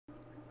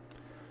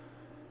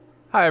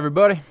Hi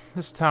everybody,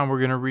 this time we're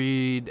going to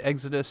read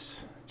Exodus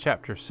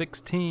chapter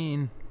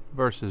 16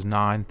 verses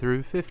 9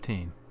 through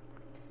 15.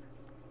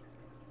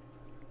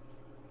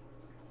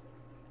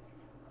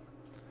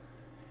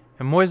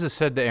 And Moses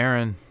said to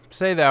Aaron,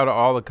 Say thou to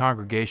all the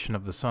congregation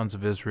of the sons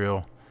of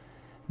Israel,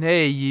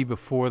 Nay ye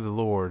before the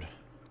Lord,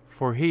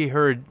 for he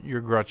heard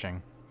your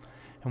grutching.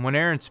 And when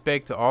Aaron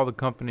spake to all the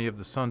company of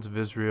the sons of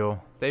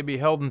Israel, they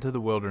beheld into the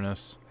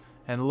wilderness,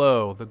 and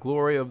lo, the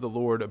glory of the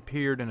Lord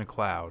appeared in a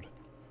cloud.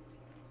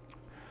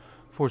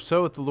 For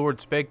so the Lord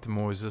spake to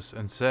Moses,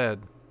 and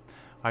said,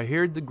 I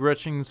heard the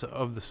grutchings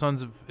of the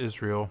sons of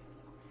Israel.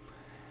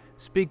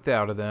 Speak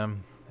thou to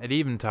them, At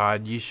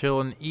eventide ye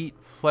shall eat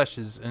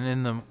fleshes, and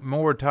in the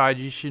mortide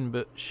ye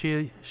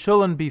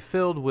shall be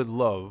filled with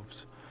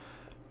loaves,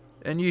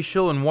 and ye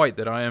shall wite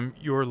that I am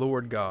your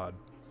Lord God.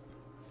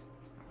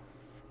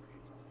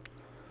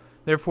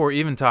 Therefore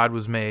eventide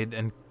was made,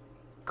 and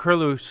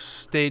curlew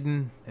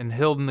staden and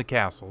hilden the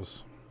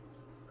castles.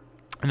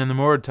 And in the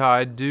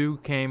mortide dew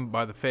came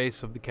by the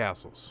face of the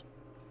castles.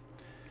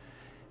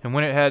 And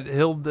when it had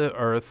hilled the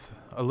earth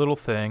a little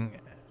thing,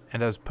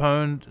 and as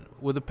pwned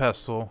with a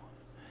pestle,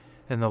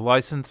 and the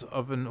license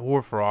of an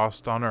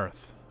hoarfrost on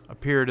earth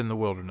appeared in the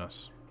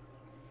wilderness.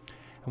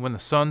 And when the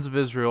sons of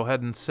Israel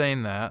hadn't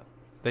seen that,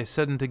 they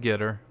said unto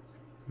Gitter,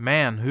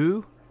 Man,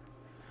 who?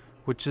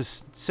 Which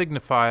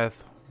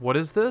signifieth, What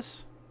is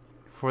this?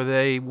 For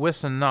they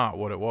wisten not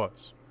what it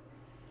was.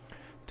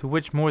 To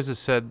which Moses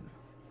said,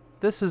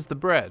 This is the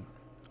bread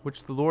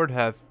which the Lord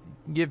hath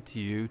give to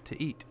you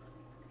to eat.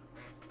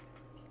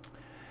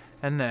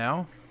 And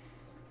now,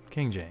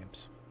 King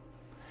James.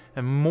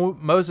 And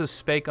Moses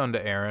spake unto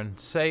Aaron,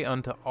 Say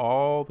unto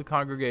all the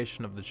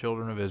congregation of the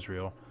children of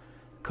Israel,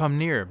 Come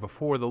near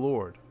before the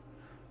Lord,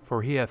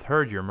 for he hath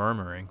heard your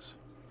murmurings.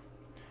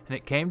 And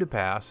it came to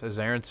pass, as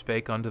Aaron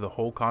spake unto the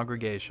whole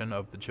congregation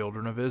of the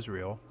children of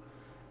Israel,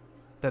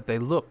 that they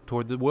looked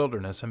toward the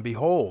wilderness, and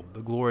behold,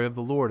 the glory of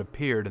the Lord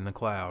appeared in the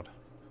cloud.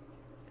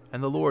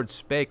 And the Lord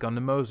spake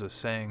unto Moses,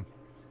 saying,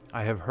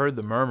 I have heard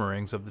the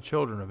murmurings of the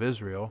children of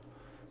Israel.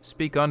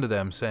 Speak unto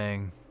them,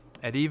 saying,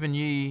 At even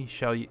ye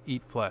shall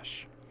eat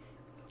flesh,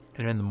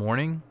 and in the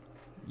morning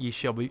ye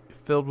shall be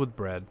filled with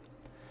bread,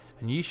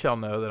 and ye shall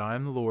know that I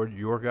am the Lord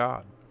your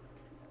God.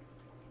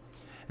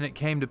 And it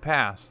came to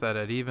pass that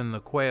at even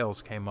the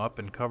quails came up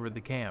and covered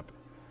the camp.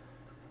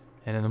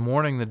 And in the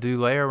morning the dew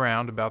lay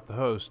around about the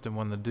host, and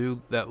when the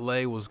dew that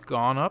lay was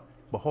gone up,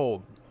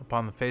 behold,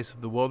 upon the face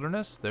of the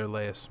wilderness there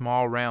lay a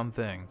small round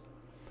thing,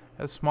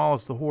 as small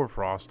as the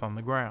hoarfrost on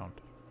the ground.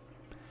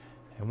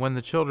 And when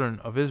the children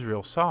of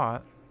Israel saw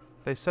it,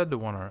 they said to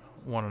one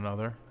to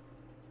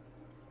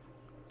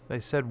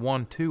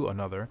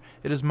another,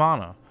 It is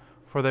manna,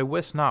 for they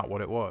wist not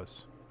what it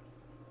was.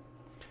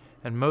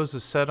 And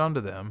Moses said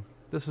unto them,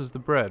 This is the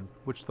bread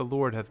which the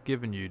Lord hath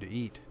given you to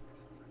eat.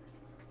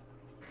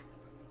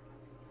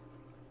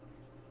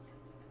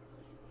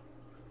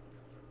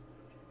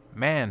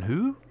 Man,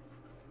 who?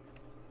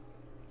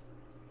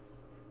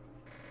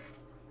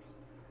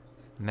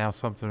 Now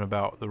something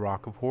about the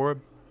rock of Horeb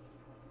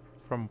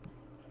from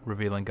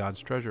Revealing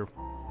God's Treasure.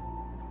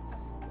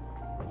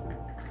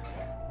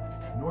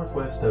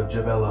 Northwest of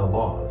Jebel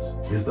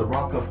el-Lawz is the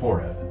rock of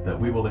Horeb that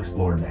we will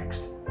explore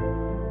next.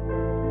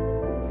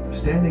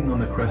 Standing on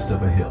the crest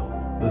of a hill,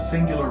 the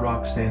singular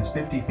rock stands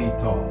 50 feet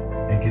tall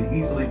and can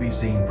easily be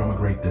seen from a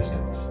great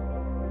distance.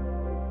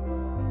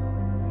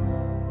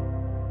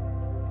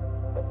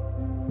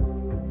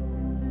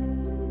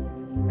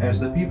 As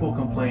the people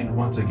complained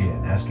once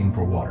again, asking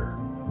for water,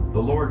 the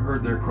Lord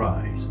heard their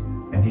cries,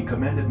 and he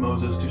commanded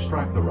Moses to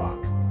strike the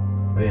rock.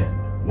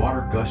 Then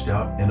water gushed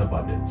out in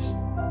abundance.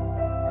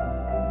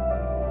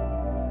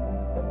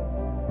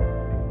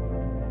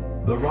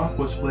 The rock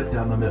was split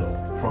down the middle,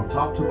 from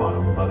top to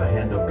bottom, by the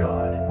hand of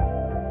God.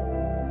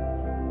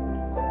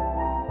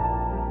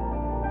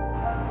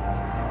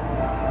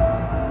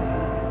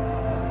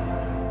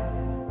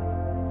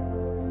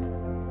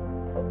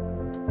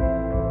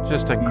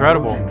 Just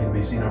incredible. Erosion can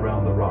be seen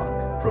around the rock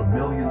from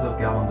millions of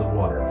gallons of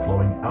water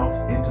flowing out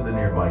into the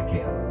nearby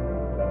camp.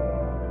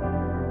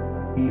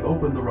 He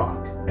opened the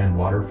rock and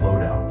water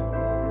flowed out.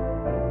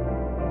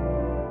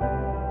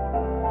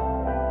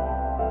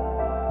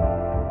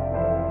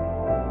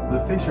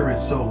 The fissure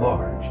is so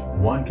large,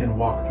 one can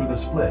walk through the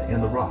split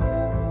in the rock.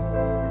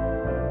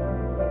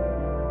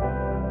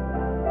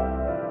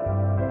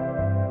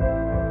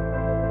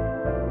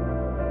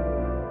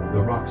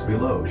 The rocks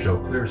below show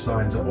clear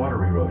signs of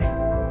water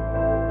erosion.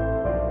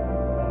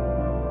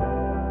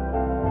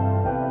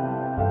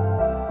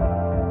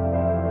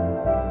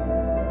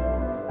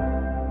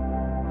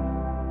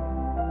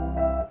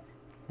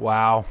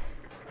 Wow.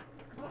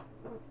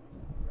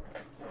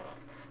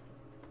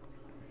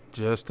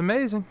 Just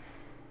amazing.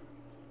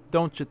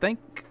 Don't you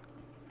think?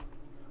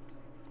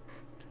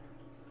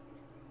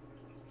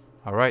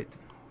 All right.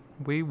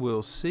 We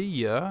will see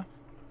ya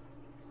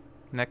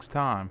next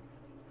time.